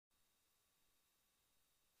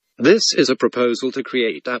This is a proposal to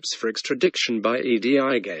create apps for eXtraDICTION by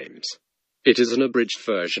EDI Games. It is an abridged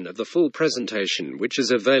version of the full presentation which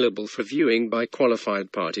is available for viewing by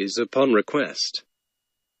qualified parties upon request.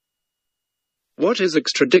 What is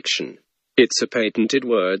eXtraDICTION? It's a patented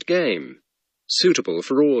word game, suitable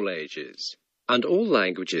for all ages and all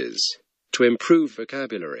languages, to improve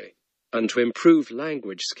vocabulary and to improve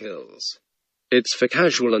language skills. It's for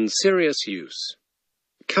casual and serious use,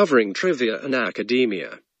 covering trivia and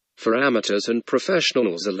academia, for amateurs and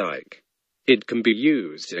professionals alike. It can be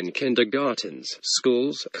used in kindergartens,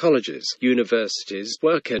 schools, colleges, universities,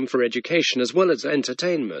 working for education as well as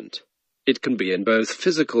entertainment. It can be in both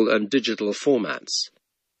physical and digital formats.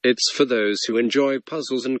 It's for those who enjoy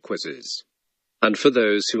puzzles and quizzes, and for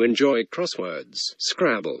those who enjoy crosswords,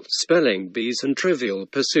 Scrabble, spelling bees and trivial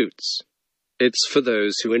pursuits. It's for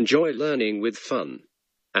those who enjoy learning with fun,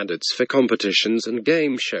 and it's for competitions and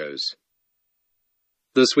game shows.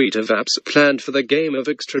 The suite of apps planned for the game of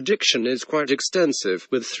eXtraDICTION is quite extensive,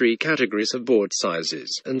 with 3 categories of board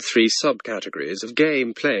sizes and 3 subcategories of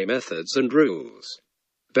gameplay methods and rules.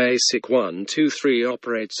 Basic 1, 2, 3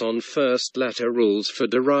 operates on first-letter rules for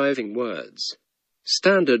deriving words.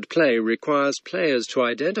 Standard play requires players to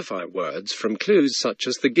identify words from clues such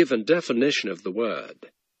as the given definition of the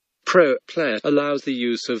word. Pro Player allows the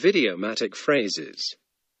use of idiomatic phrases.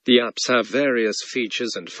 The apps have various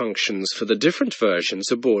features and functions for the different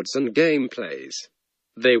versions of boards and gameplays.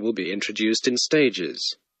 They will be introduced in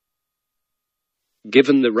stages.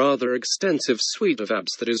 Given the rather extensive suite of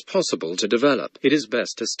apps that is possible to develop, it is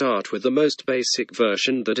best to start with the most basic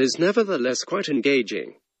version that is nevertheless quite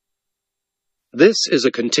engaging. This is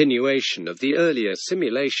a continuation of the earlier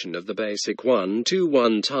simulation of the basic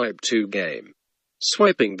 1-2-1 Type 2 game.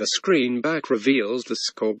 Swiping the screen back reveals the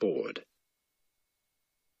scoreboard.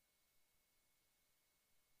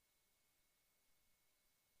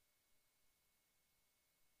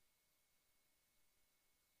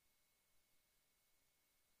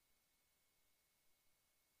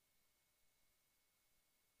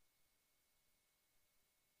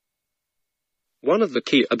 One of the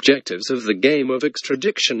key objectives of the game of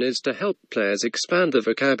eXtraDICTION is to help players expand their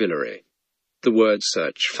vocabulary. The word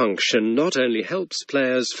search function not only helps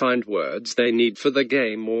players find words they need for the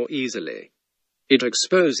game more easily, it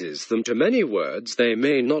exposes them to many words they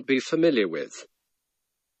may not be familiar with.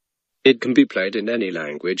 It can be played in any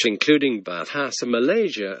language including Bahasa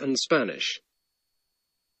Malaysia and Spanish,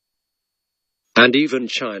 and even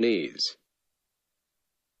Chinese.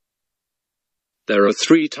 There are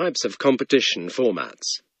 3 types of competition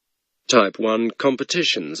formats. Type 1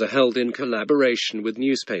 competitions are held in collaboration with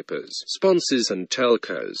newspapers, sponsors and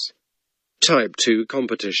telcos. Type 2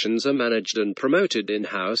 competitions are managed and promoted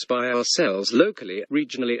in-house by ourselves locally,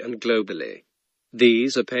 regionally and globally.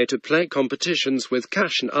 These are pay-to-play competitions with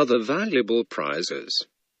cash and other valuable prizes.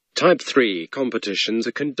 Type 3 competitions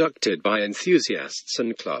are conducted by enthusiasts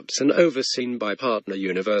and clubs and overseen by partner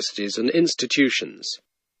universities and institutions.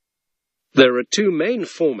 There are 2 main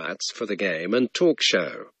formats for the game and talk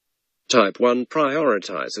show. Type 1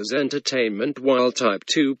 prioritizes entertainment while Type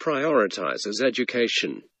 2 prioritizes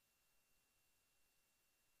education.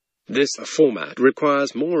 This format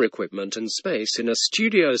requires more equipment and space in a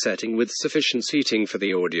studio setting with sufficient seating for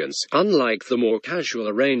the audience, unlike the more casual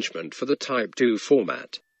arrangement for the Type 2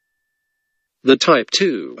 format. The Type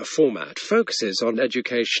 2 format focuses on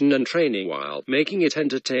education and training while making it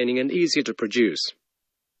entertaining and easy to produce.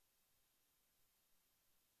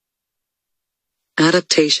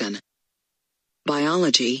 Adaptation.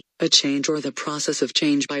 Biology, a change or the process of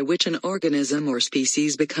change by which an organism or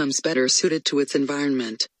species becomes better suited to its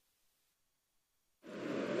environment.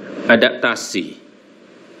 Adaptasi.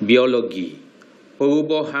 Biologi.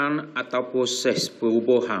 Perubahan atau proses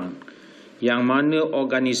perubahan yang mana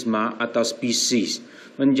organisma atau spesies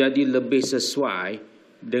menjadi lebih sesuai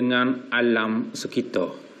dengan alam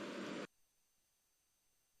sekitar.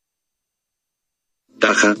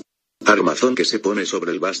 Taja. Armazón que se pone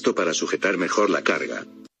sobre el basto para sujetar mejor la carga.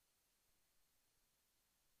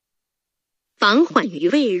 防缓于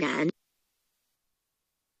未然.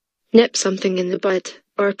 Nip something in the bud,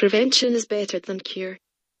 or prevention is better than cure.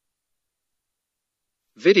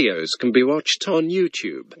 Videos can be watched on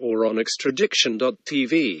YouTube or on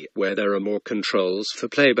eXtraDICTION.tv, where there are more controls for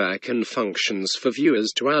playback and functions for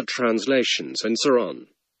viewers to add translations and so on.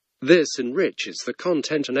 This enriches the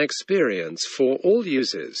content and experience for all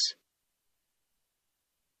users.